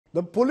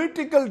The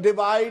political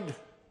divide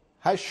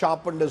has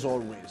sharpened as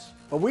always.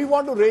 But we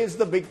want to raise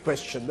the big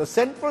question. The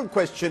central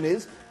question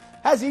is,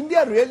 has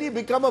India really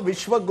become a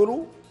Vishwa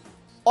Guru?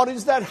 Or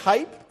is that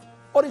hype?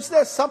 Or is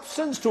there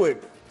substance to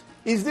it?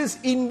 Is this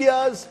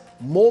India's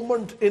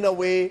moment in a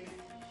way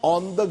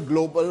on the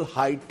global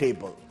high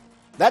table?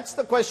 That's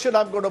the question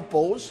I'm going to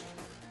pose.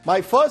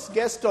 My first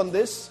guest on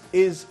this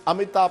is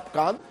Amitabh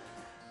Kant.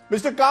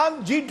 Mr.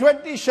 Kant,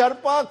 G20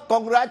 Sherpa,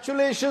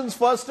 congratulations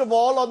first of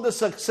all on the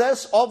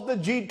success of the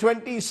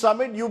G20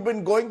 Summit. You've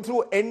been going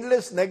through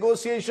endless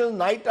negotiations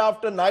night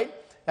after night.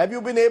 Have you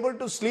been able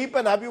to sleep,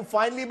 and have you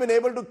finally been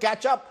able to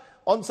catch up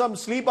on some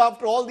sleep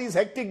after all these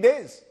hectic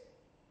days?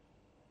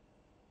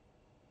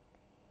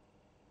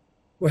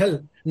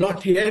 Well,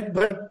 not yet,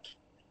 but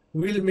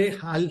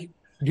I'll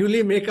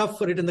duly make up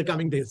for it in the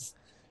coming days.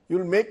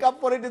 You'll make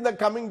up for it in the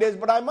coming days,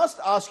 but I must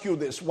ask you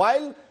this.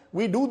 While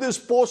we do this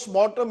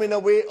post-mortem in a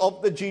way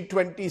of the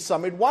G20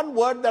 Summit, one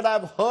word that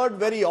I've heard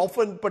very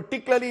often,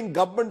 particularly in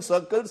government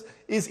circles,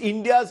 is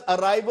India's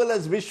arrival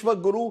as Vishwa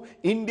Guru,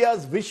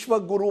 India's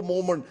Vishwa Guru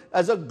moment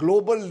as a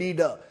global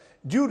leader.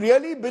 Do you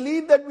really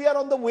believe that we are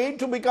on the way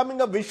to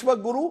becoming a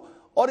Vishwa Guru,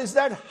 or is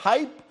that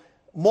hype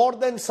more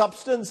than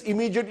substance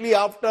immediately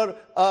after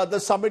the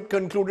summit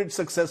concluded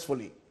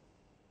successfully?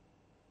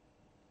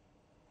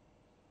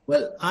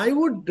 Well, I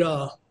would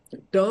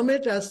term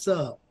it as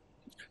a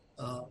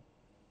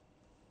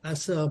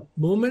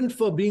moment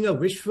for being a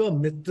Vishwa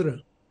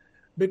Mitra,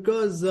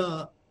 because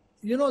the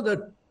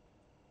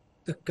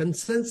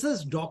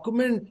consensus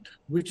document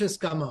which has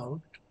come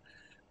out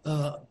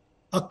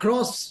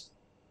across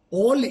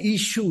all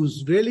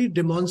issues really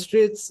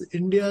demonstrates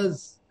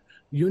India's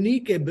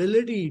unique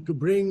ability to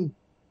bring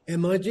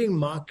emerging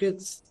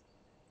markets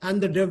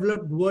and the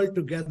developed world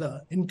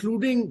together,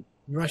 including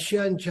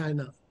Russia and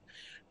China.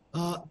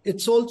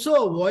 It's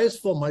also a voice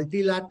for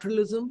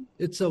multilateralism.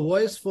 It's a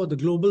voice for the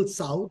global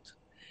South.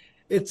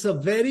 It's a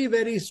very,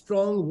 very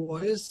strong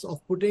voice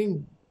of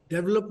putting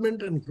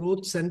development and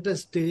growth center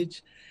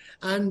stage.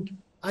 And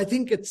I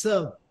think it's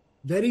a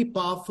very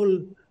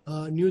powerful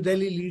New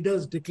Delhi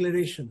leaders'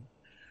 declaration.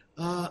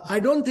 I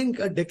don't think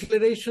a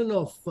declaration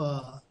of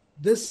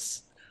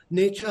this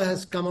nature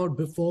has come out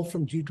before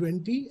from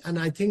G20, and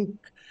I think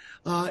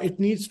it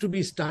needs to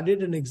be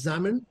studied and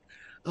examined.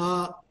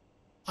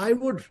 I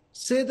would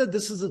say that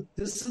this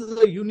is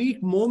a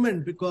unique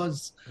moment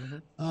because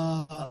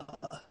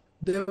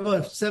there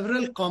were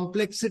several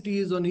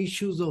complexities on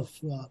issues of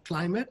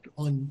climate,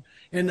 on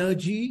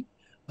energy.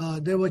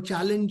 There were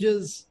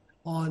challenges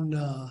on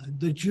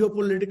the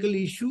geopolitical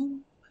issue.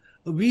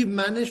 We've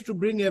managed to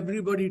bring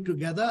everybody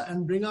together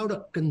and bring out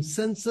a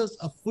consensus,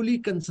 a fully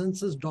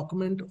consensus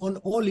document on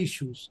all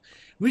issues,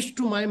 which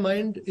to my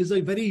mind is a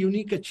very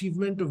unique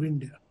achievement of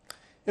India.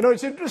 You know,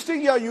 it's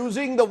interesting you're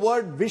using the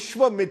word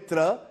Vishwa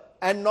Mitra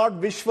and not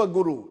Vishwa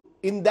Guru.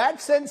 In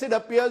that sense, it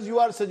appears you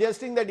are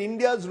suggesting that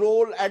India's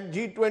role at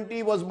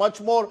G20 was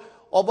much more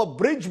of a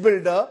bridge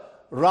builder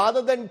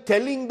rather than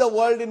telling the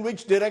world in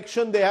which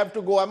direction they have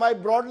to go. Am I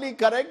broadly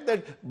correct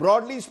that,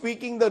 broadly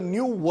speaking, the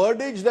new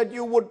wordage that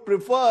you would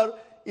prefer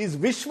is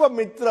Vishwa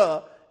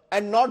Mitra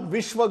and not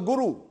Vishwa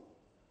Guru?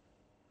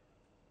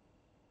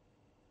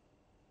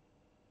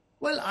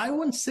 Well, I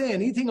won't say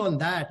anything on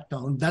that,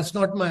 Count. That's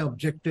not my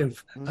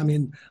objective. I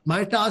mean,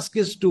 my task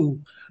is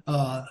to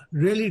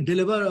really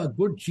deliver a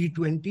good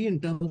G20 in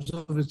terms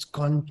of its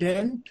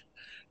content.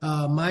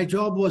 My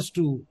job was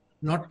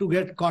not to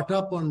get caught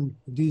up on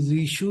these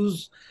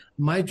issues.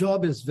 My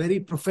job is very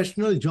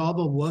professional job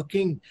of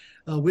working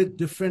with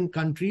different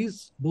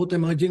countries, both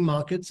emerging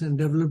markets and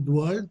developed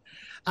world,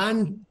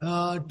 and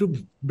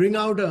to bring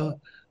out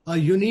a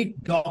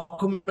unique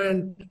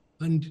document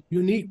and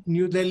unique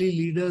New Delhi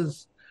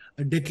leaders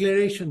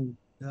declaration,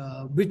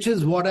 which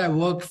is what I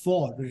worked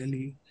for,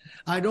 really.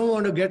 I don't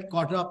want to get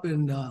caught up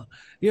in,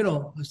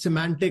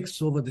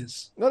 semantics over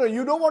this. No,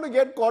 you don't want to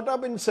get caught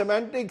up in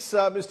semantics,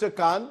 Mr.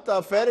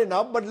 Kant. Fair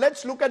enough. But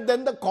let's look at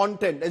then the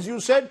content. As you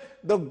said,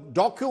 the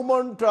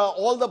document,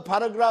 all the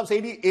paragraphs,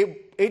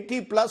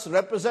 80 plus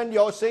represent,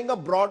 you're saying, a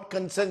broad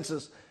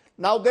consensus.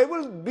 Now, there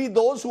will be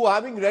those who,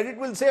 having read it,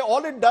 will say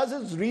all it does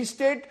is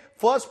restate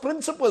first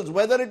principles,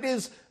 whether it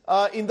is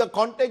in the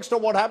context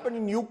of what happened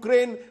in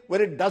Ukraine,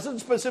 where it doesn't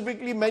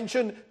specifically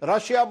mention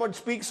Russia, but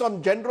speaks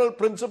on general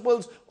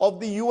principles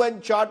of the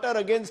UN Charter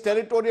against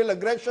territorial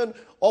aggression,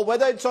 or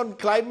whether it's on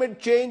climate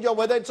change, or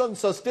whether it's on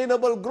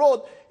sustainable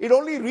growth, it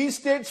only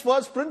restates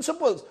first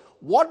principles.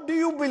 What do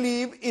you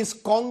believe is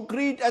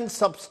concrete and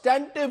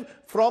substantive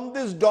from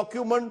this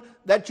document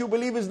that you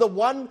believe is the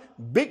one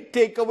big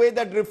takeaway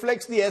that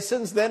reflects the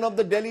essence then of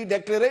the Delhi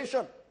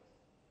Declaration?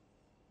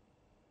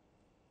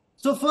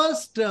 So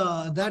first,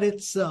 that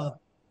it's a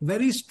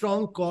very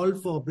strong call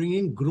for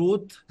bringing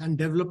growth and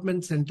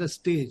development center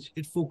stage.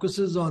 It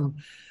focuses on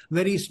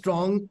very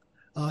strong,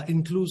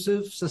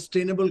 inclusive,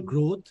 sustainable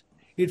growth.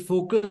 It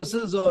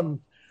focuses on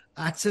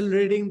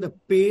accelerating the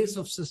pace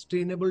of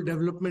sustainable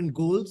development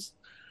goals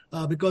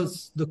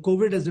because the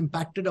COVID has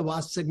impacted a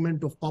vast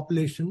segment of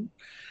population.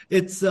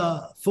 It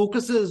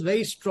focuses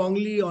very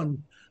strongly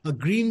on a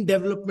green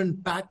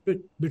development pact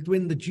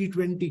between the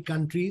G20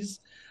 countries,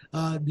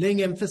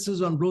 laying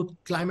emphasis on both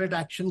climate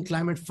action,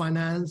 climate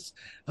finance,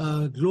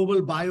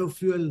 global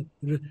biofuel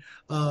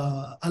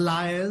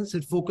alliance.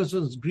 It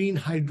focuses on green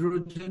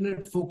hydrogen.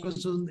 It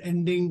focuses on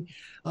ending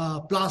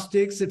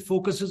plastics. It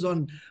focuses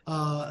on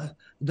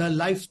the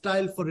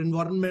lifestyle for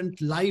environment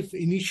life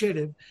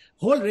initiative,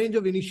 whole range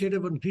of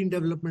initiative on green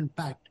development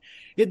pact.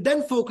 It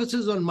then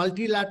focuses on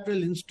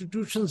multilateral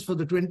institutions for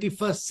the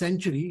 21st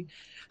century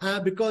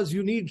because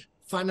you need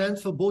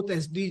finance for both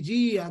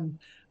SDG and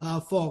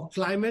for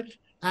climate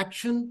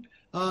action.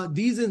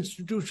 These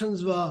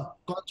institutions were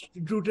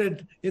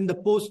constituted in the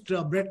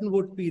post-Bretton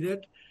Woods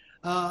period,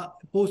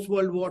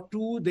 post-World War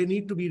II. They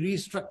need to be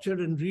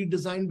restructured and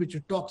redesigned, which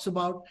it talks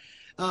about,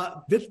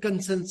 with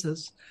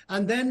consensus.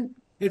 And then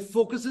it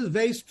focuses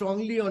very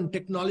strongly on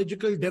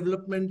technological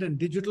development and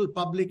digital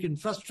public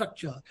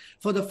infrastructure.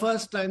 For the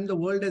first time, the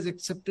world has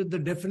accepted the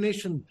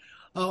definition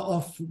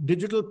of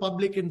digital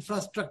public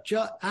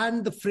infrastructure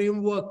and the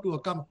framework to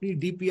accompany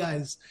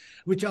DPIs,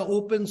 which are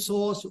open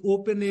source,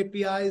 open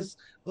APIs,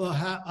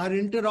 are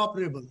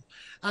interoperable.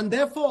 And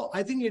therefore,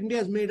 I think India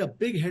has made a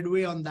big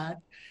headway on that.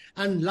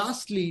 And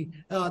lastly,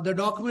 the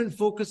document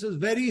focuses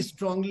very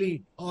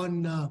strongly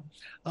on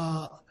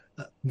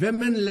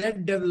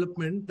women-led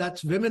development,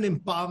 that's women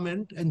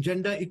empowerment and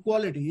gender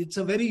equality. It's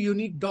a very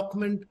unique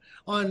document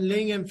on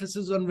laying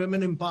emphasis on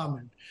women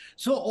empowerment.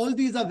 So all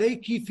these are very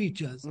key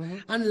features. Mm-hmm.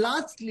 And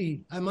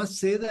lastly, I must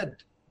say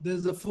that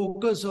there's a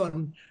focus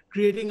on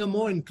creating a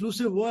more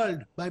inclusive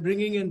world by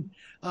bringing in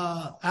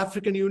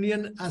African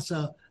Union as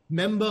a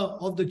member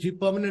of the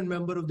permanent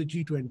member of the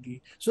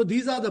G20. So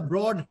these are the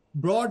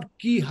broad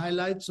key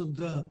highlights of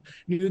the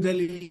New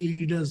Delhi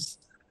leaders.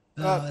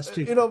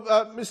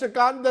 Mr.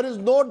 Kant, there is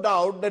no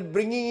doubt that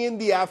bringing in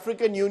the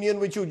African Union,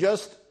 which you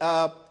just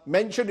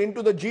mentioned,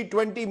 into the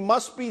G20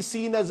 must be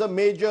seen as a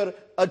major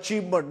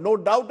achievement, no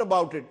doubt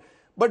about it.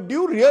 But do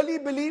you really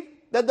believe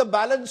that the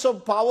balance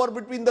of power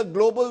between the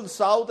global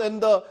South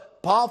and the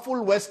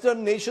powerful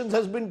Western nations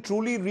has been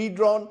truly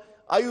redrawn?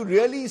 Are you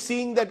really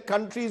seeing that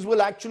countries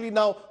will actually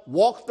now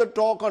walk the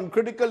talk on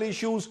critical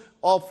issues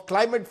of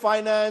climate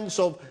finance,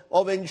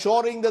 of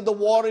ensuring that the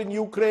war in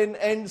Ukraine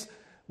ends?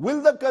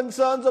 Will the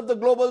concerns of the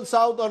global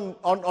South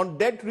on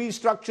debt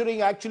restructuring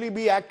actually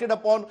be acted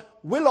upon?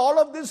 Will all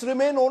of this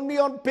remain only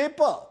on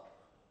paper?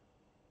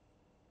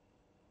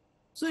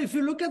 So if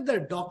you look at the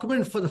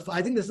document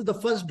I think this is the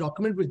first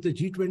document which the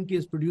G20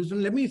 has produced.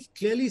 And let me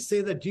clearly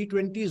say that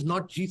G20 is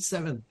not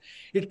G7.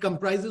 It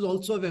comprises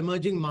also of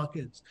emerging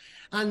markets.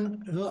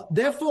 And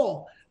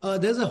therefore,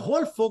 there's a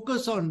whole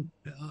focus on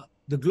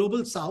the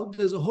global South.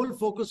 There's a whole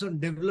focus on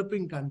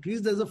developing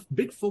countries. There's a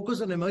big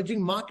focus on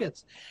emerging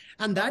markets.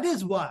 And that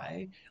is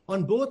why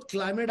on both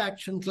climate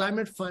action,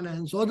 climate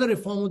finance, or the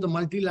reform of the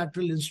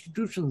multilateral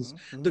institutions,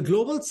 the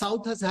global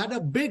South has had a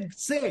big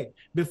say.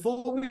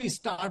 Before we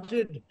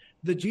started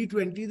the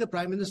G20, the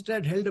Prime Minister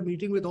had held a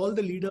meeting with all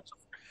the leaders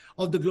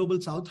of the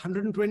global South,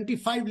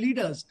 125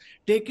 leaders,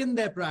 taken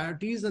their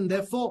priorities. And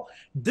therefore,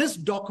 this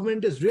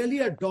document is really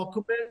a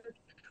document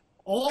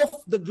of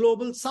the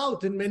global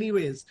South in many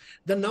ways.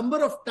 The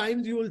number of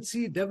times you will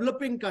see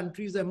developing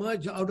countries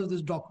emerge out of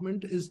this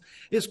document is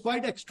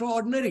quite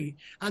extraordinary.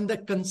 And the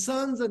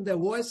concerns and their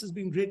voice is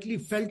being greatly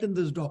felt in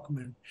this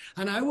document.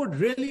 And I would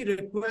really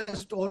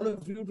request all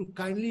of you to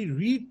kindly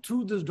read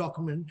through this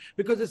document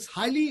because it's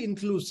highly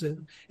inclusive,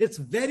 it's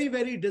very,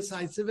 very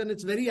decisive, and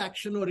it's very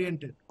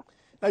action-oriented.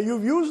 Now,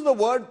 you've used the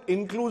word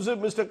inclusive,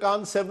 Mr.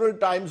 Khan, several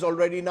times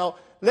already. Now,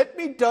 let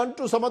me turn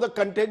to some of the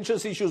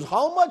contentious issues.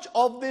 How much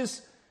of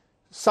this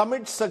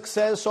summit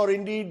success, or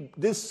indeed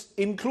this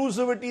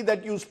inclusivity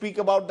that you speak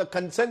about, the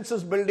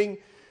consensus building,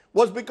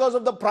 was because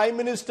of the Prime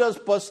Minister's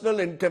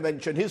personal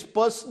intervention, his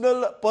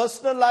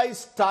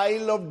personalized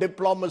style of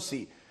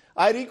diplomacy?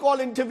 I recall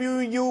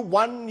interviewing you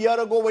 1 year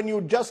ago when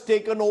you'd just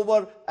taken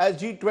over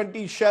as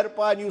G20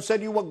 Sherpa, and you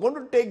said you were going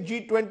to take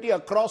G20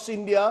 across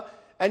India,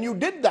 and you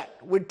did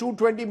that with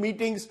 220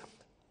 meetings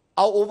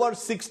over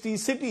 60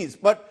 cities.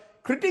 But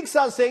critics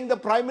are saying the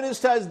Prime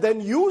Minister has then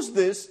used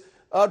this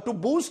to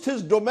boost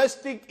his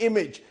domestic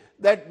image,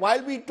 that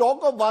while we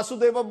talk of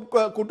Vasudevam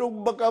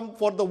Kutumbakam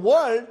for the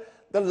world,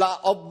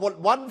 of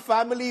one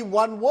family,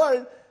 one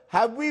world,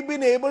 have we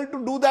been able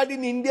to do that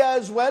in India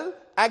as well?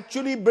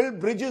 Actually build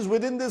bridges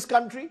within this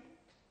country?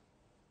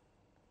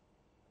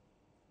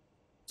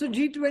 So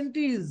G20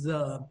 is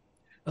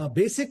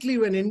basically,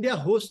 when India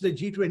hosts the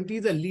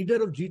G20, the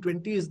leader of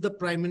G20 is the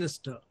Prime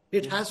Minister.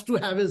 It has to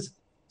have his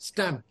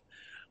stamp.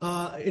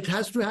 It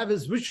has to have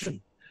his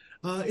vision.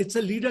 It's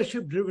a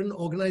leadership-driven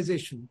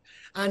organization,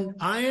 and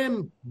I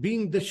am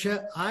the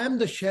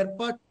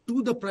Sherpa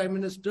to the Prime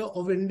Minister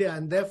of India,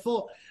 and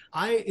therefore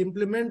I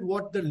implement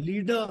what the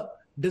leader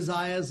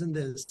desires in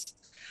this.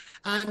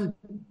 And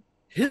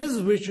his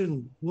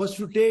vision was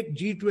to take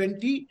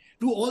G20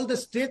 to all the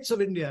states of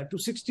India, to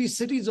 60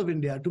 cities of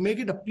India, to make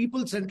it a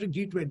people-centric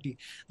G20.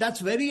 That's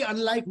very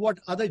unlike what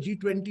other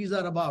G20s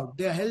are about.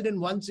 They are held in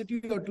one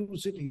city or two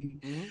cities.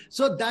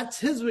 So that's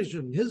his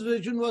vision. His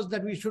vision was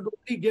that we should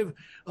only give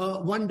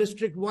one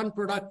district, one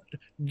product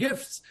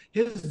gifts.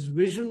 His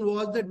vision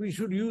was that we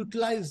should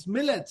utilize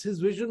millets. His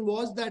vision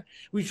was that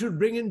we should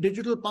bring in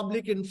digital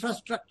public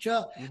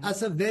infrastructure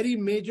as a very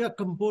major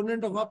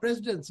component of our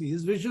presidency.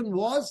 His vision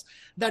was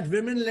that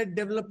women-led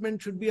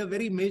development should be a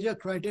very major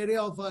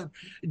criteria of our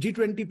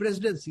G20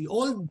 presidency.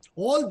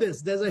 All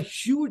this, there's a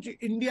huge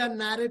India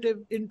narrative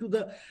into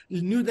the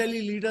New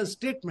Delhi leader's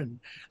statement.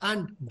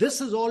 And this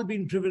has all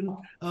been driven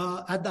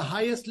at the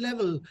highest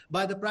level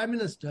by the Prime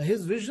Minister.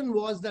 His vision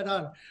was that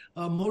our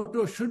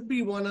motto should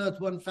be one earth,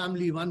 one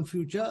family, one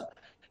future.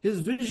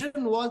 His vision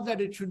was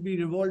that it should be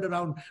revolved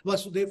around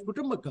Vasudhaiv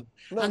Kutumbakam.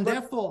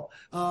 Therefore,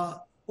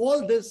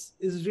 all this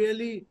is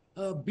really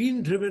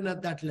being driven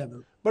at that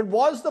level. But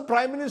was the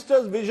Prime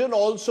Minister's vision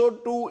also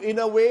to, in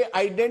a way,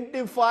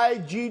 identify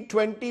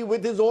G20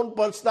 with his own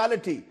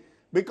personality?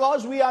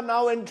 Because we are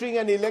now entering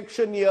an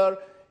election year,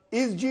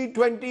 is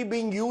G20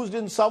 being used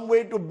in some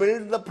way to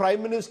build the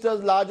Prime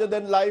Minister's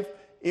larger-than-life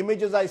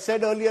image, as I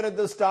said earlier at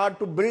the start,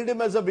 to build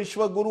him as a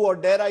Vishwa Guru, or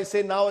dare I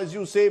say now, as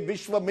you say,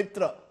 Vishwa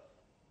Mitra?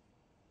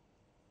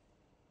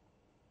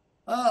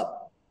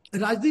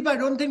 Rajdeep, I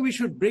don't think we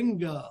should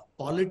bring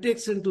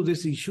politics into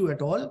this issue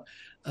at all.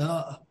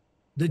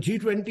 The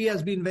G20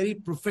 has been very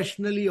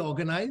professionally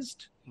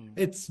organized.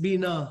 It's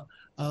been a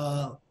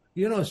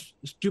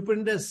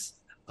stupendous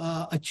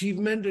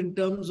achievement in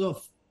terms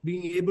of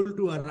being able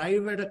to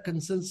arrive at a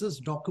consensus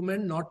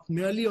document, not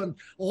merely on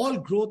all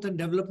growth and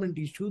development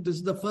issues. This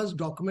is the first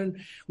document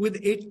with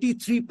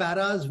 83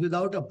 paras,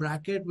 without a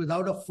bracket,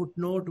 without a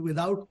footnote,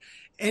 without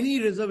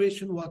any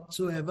reservation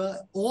whatsoever.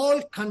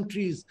 All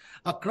countries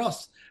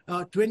across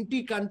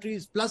 20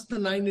 countries, plus the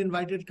 9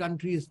 invited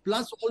countries,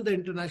 plus all the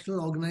international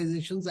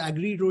organizations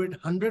agree to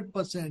it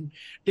 100%,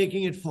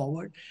 taking it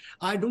forward.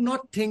 I do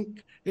not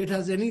think it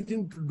has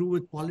anything to do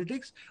with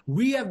politics.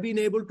 We have been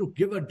able to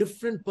give a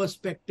different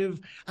perspective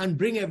and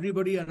bring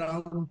everybody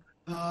around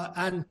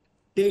and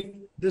take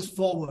this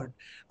forward.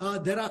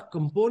 There are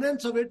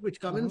components of it which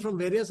come in from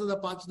various other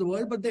parts of the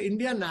world, but the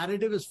India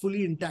narrative is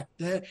fully intact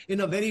there in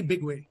a very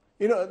big way.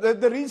 You know,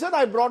 the reason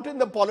I brought in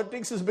the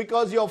politics is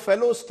because your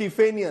fellow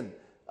Stephanian,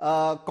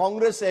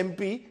 Congress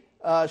MP,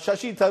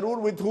 Shashi Tharoor,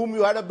 with whom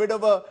you had a bit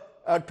of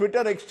a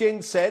Twitter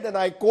exchange, said, and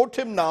I quote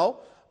him now,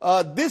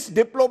 this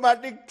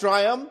diplomatic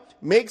triumph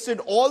makes it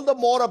all the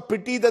more a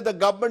pity that the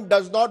government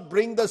does not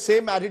bring the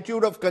same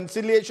attitude of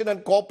conciliation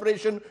and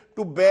cooperation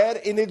to bear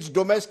in its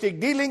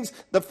domestic dealings.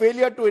 The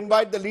failure to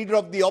invite the leader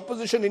of the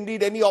opposition,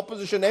 indeed any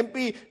opposition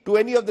MP, to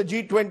any of the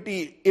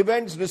G20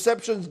 events,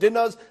 receptions,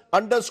 dinners,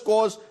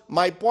 underscores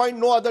my point.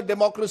 No other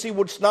democracy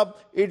would snub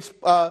its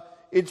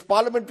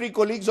parliamentary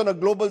colleagues on a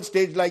global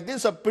stage like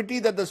this. A pity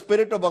that the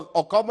spirit of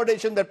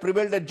accommodation that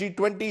prevailed at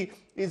G20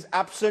 is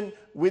absent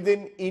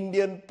within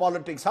Indian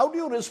politics. How do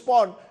you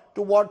respond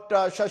to what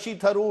Shashi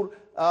Tharoor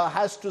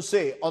has to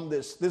say on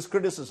this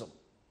criticism?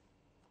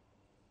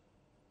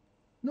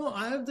 No,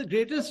 I have the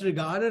greatest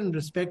regard and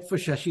respect for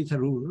Shashi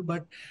Tharoor,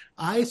 but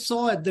I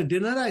saw at the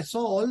dinner, I saw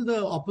all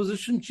the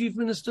opposition chief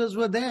ministers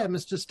were there.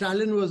 Mr.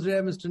 Stalin was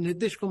there, Mr.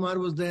 Nitish Kumar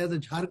was there, the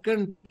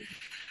Jharkhand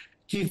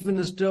chief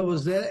minister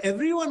was there.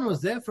 Everyone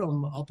was there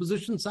from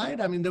opposition side.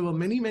 I mean, there were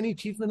many, many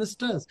chief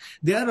ministers.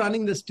 They are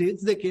running the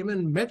states. They came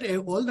and met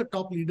all the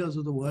top leaders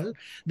of the world.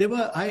 They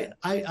were,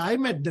 I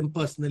met them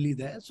personally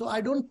there. So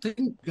I don't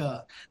think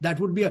that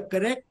would be a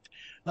correct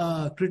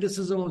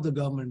criticism of the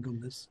government on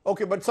this.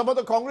 Okay, but some of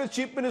the Congress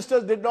chief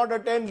ministers did not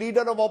attend.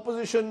 Leader of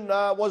opposition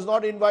was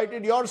not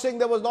invited. You're saying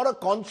there was not a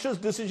conscious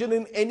decision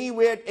in any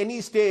way at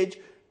any stage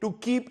to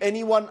keep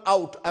anyone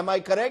out. Am I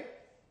correct?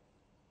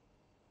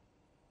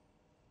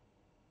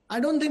 I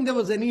don't think there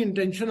was any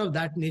intention of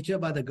that nature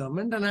by the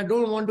government, and I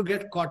don't want to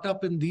get caught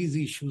up in these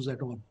issues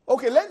at all.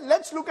 Okay,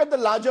 let's look at the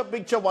larger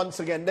picture once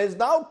again. There's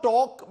now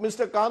talk,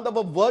 Mr. Kant, of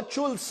a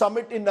virtual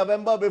summit in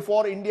November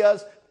before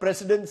India's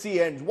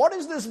presidency ends. What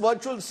is this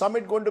virtual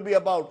summit going to be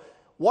about?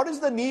 What is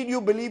the need,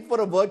 you believe,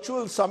 for a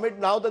virtual summit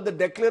now that the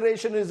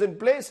declaration is in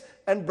place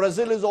and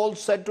Brazil is all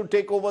set to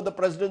take over the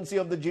presidency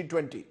of the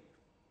G20?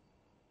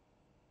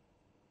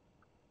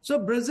 So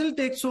Brazil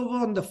takes over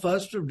on the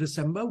 1st of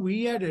December.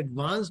 We had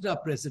advanced our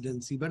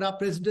presidency, but our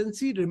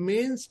presidency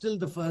remains till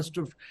the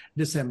 1st of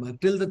December,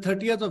 till the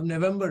 30th of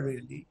November,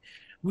 really.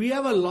 We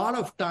have a lot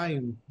of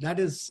time. That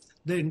is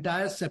the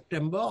entire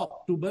September,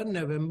 October,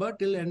 November,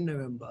 till end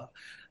November.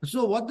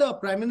 So what the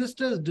Prime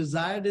Minister has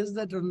desired is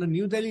that on the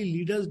New Delhi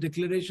leaders'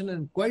 declaration,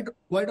 and quite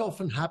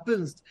often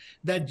happens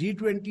that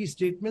G20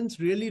 statements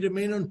really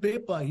remain on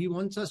paper. He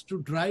wants us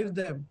to drive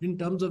them in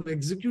terms of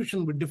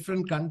execution with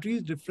different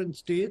countries, different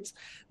states,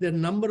 their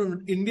number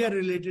of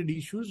India-related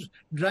issues,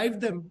 drive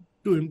them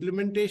to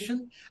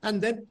implementation,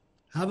 and then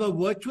have a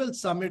virtual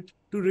summit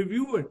to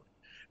review it.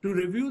 to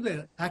review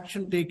the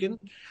action taken.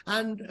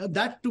 And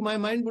that, to my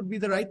mind, would be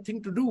the right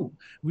thing to do.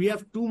 We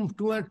have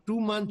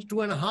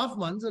 2.5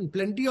 months, and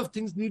plenty of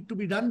things need to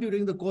be done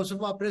during the course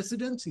of our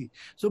presidency.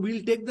 So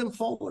we'll take them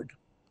forward.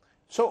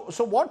 So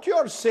what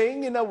you're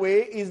saying in a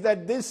way is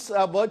that this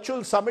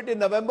virtual summit in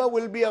November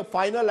will be a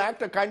final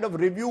act, a kind of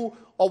review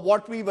of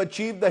what we've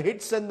achieved, the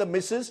hits and the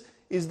misses.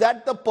 Is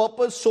that the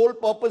purpose, sole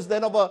purpose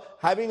then of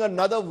having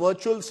another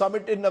virtual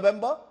summit in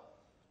November?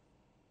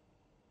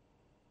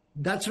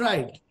 That's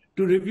right.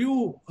 To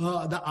review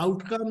the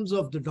outcomes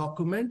of the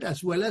document,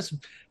 as well as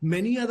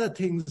many other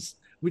things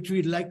which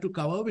we'd like to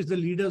cover, which the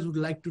leaders would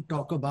like to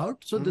talk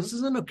about. So this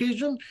is an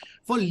occasion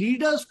for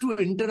leaders to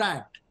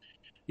interact.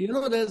 You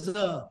know, there's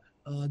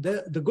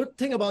the good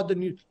thing about the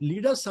new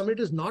Leaders Summit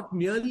is not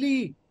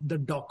merely the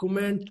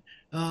document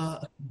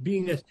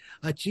being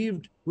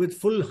achieved with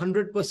full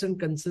 100%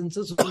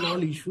 consensus on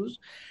all issues,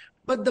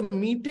 but the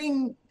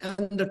meeting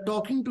and the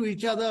talking to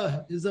each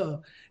other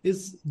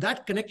is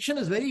that connection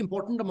is very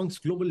important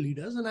amongst global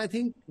leaders. And I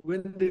think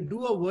when they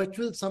do a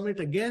virtual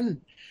summit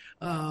again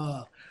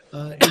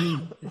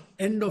in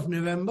end of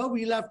November,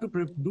 we'll have to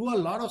do a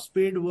lot of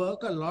spade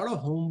work, a lot of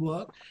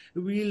homework.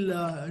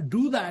 We'll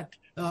do that,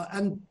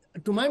 and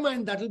to my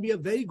mind, that will be a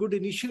very good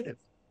initiative.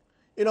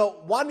 You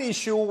know, one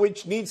issue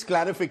which needs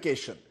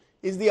clarification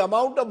is the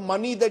amount of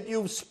money that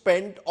you've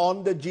spent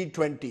on the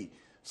G20.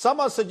 Some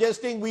are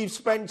suggesting we've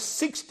spent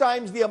 6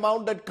 times the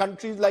amount that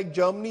countries like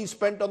Germany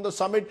spent on the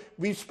summit.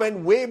 We've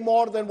spent way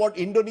more than what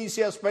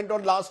Indonesia spent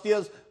on last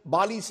year's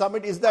Bali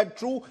summit. Is that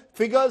true?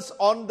 Figures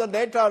on the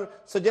net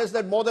suggest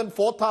that more than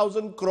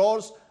 4,000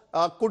 crores,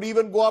 could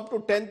even go up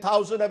to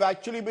 10,000, have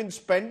actually been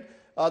spent.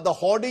 The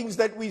hoardings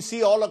that we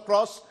see all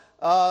across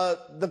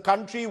the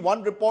country,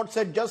 one report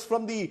said just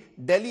from the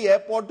Delhi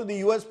airport to the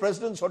US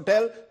President's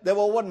Hotel, there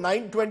were over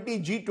 920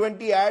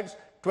 G20 ads,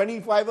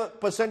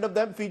 25% of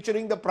them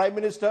featuring the Prime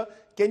Minister.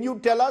 Can you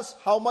tell us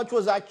how much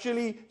was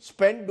actually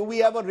spent? Do we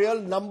have a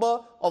real number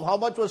of how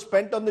much was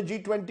spent on the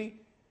G20?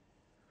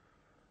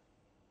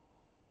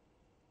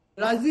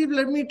 Rajiv,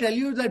 let me tell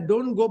you that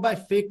don't go by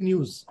fake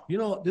news. You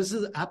know, this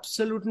is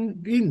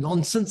absolutely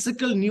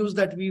nonsensical news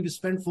that we've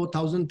spent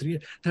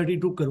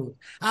 4,332 crores.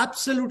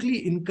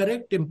 Absolutely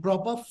incorrect,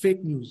 improper,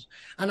 fake news.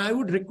 And I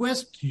would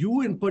request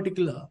you in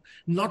particular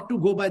not to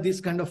go by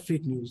this kind of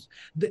fake news.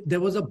 There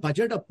was a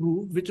budget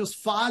approved, which was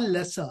far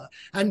lesser,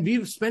 and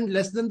we've spent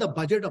less than the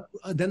budget,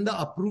 than the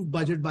approved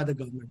budget by the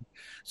government.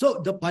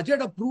 So the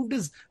budget approved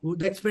is,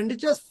 the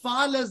expenditure is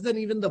far less than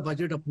even the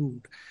budget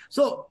approved.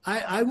 So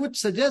I would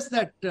suggest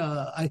that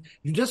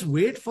you just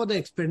wait for the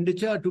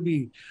expenditure to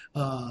be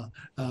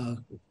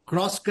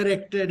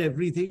cross-corrected,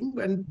 everything,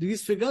 and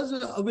these figures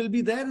will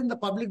be there in the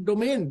public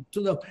domain.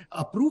 So the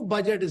approved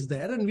budget is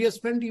there, and we have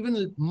spent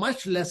even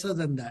much lesser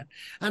than that.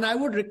 And I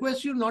would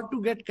request you not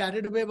to get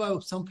carried away by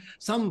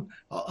some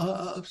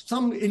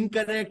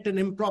incorrect and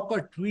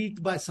improper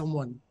tweet by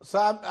someone.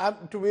 So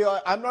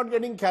I'm not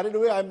getting carried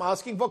away. I'm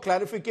asking for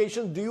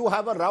clarification. Do you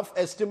have a rough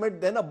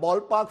estimate, then a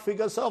ballpark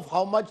figure, sir, of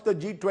how much the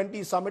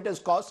G20 summit has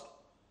cost?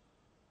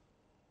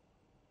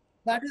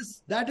 That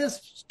is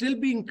still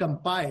being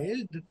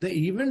compiled. The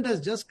event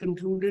has just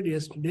concluded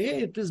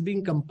yesterday. It is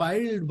being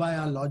compiled by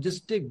our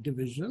logistic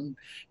division.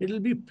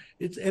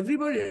 It's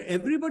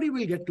everybody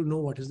will get to know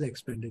what is the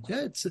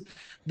expenditure.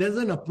 There's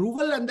an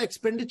approval, and the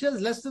expenditure is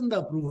less than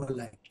the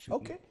approval, actually.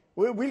 Okay.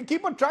 We'll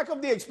keep a track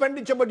of the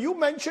expenditure, but you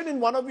mentioned in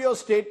one of your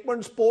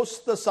statements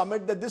post the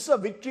summit that this is a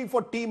victory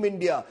for Team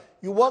India.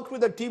 You worked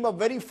with a team of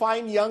very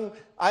fine young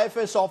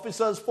IFS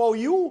officers. For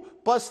you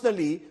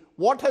personally,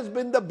 what has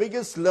been the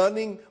biggest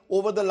learning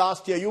over the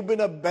last year? You've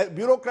been a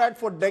bureaucrat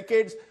for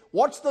decades.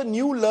 What's the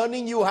new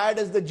learning you had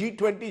as the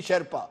G20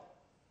 Sherpa?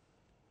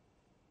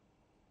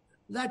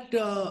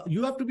 That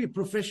you have to be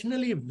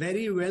professionally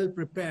very well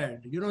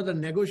prepared. You know, the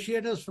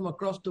negotiators from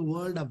across the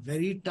world are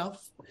very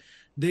tough.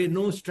 They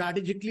know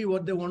strategically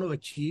what they want to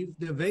achieve.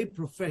 They're very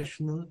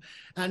professional.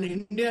 And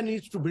India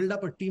needs to build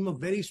up a team of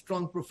very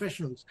strong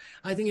professionals.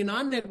 I think in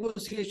our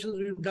negotiations,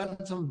 we've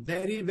done some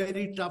very,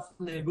 very tough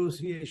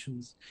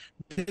negotiations.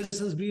 This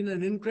has been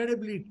an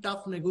incredibly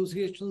tough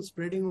negotiation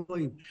spreading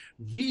over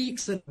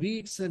weeks and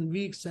weeks and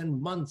weeks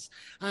and months.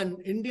 And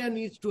India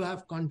needs to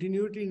have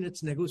continuity in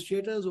its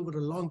negotiators over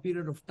a long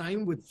period of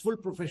time with full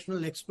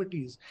professional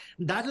expertise.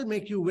 That'll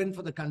make you win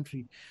for the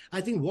country. I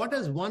think what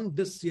has won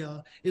this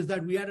year is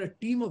that we had a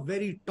team of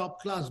very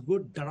top-class,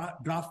 good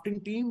drafting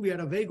team. We had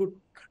a very good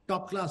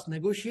top-class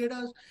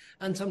negotiators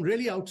and some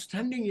really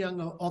outstanding young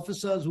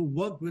officers who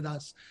worked with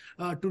us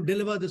to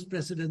deliver this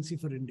presidency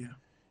for India.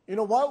 You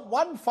know,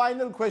 one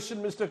final question,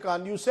 Mr.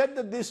 Khan. You said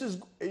that this is,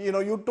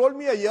 you told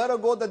me a year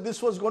ago that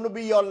this was going to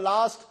be your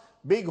last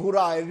big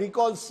hurrah. I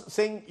recall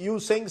you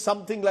saying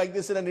something like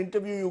this in an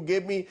interview you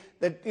gave me,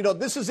 that,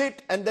 this is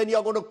it, and then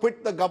you're going to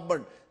quit the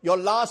government. Your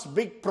last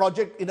big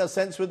project, in a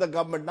sense, with the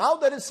government. Now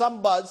there is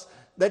some buzz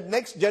that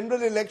next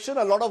general election,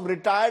 a lot of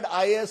retired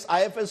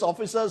IFS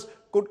officers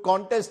could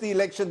contest the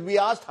election. We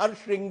asked Harsh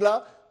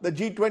Shringla, the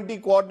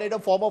G20 coordinator,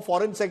 former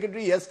foreign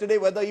secretary, yesterday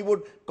whether he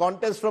would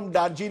contest from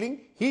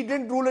Darjeeling. He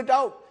didn't rule it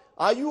out.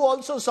 Are you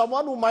also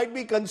someone who might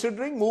be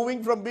considering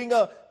moving from being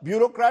a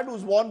bureaucrat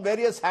who's worn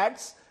various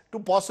hats to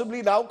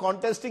possibly now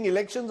contesting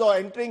elections or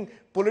entering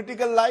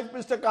political life,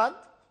 Mr. Kant?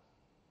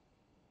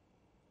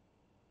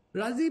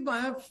 Rajiv, I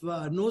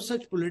have no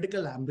such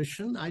political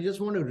ambition. I just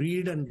want to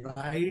read and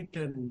write,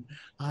 and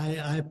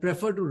I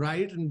prefer to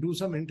write and do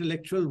some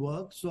intellectual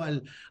work. So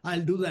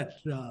I'll do that.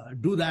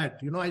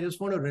 I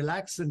just want to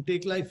relax and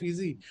take life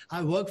easy.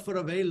 I worked for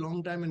a very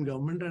long time in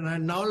government, and I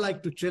now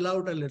like to chill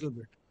out a little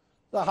bit.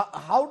 So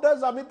how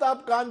does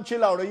Amitabh Kant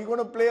chill out? Are you going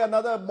to play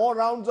more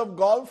rounds of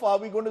golf? Are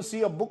we going to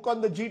see a book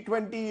on the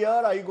G20 year?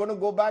 Are you going to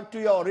go back to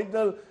your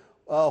original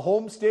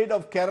home state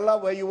of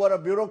Kerala, where you were a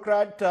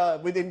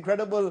bureaucrat with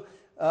incredible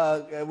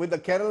with the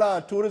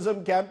Kerala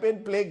tourism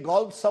campaign, play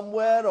golf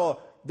somewhere or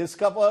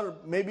discover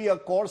maybe a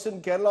course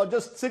in Kerala, or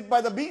just sit by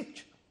the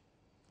beach?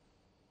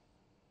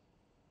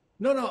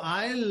 No,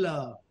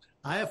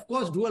 I of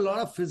course do a lot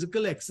of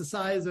physical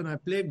exercise, and I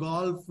play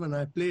golf and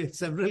I play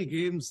several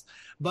games,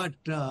 but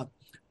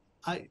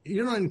I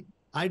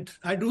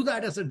do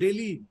that as a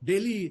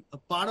daily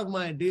part of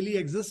my daily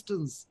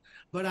existence.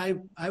 But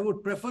I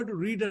would prefer to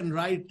read and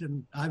write,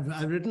 and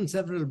I've written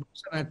several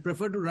books, and I'd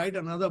prefer to write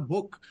another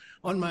book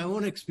on my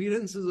own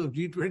experiences of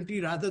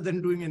G20 rather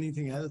than doing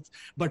anything else.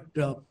 But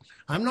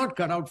I'm not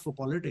cut out for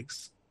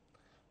politics.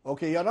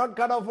 Okay, you're not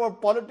cut out for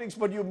politics,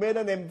 but you made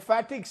an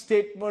emphatic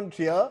statement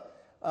here.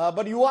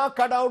 But you are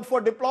cut out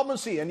for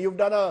diplomacy, and you've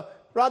done a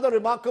rather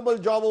remarkable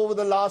job over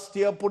the last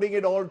year putting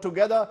it all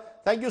together.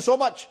 Thank you so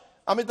much,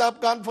 Amitabh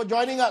Kant, for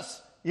joining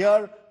us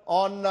here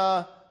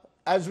on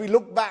as we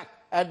look back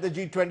at the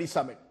G20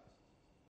 Summit.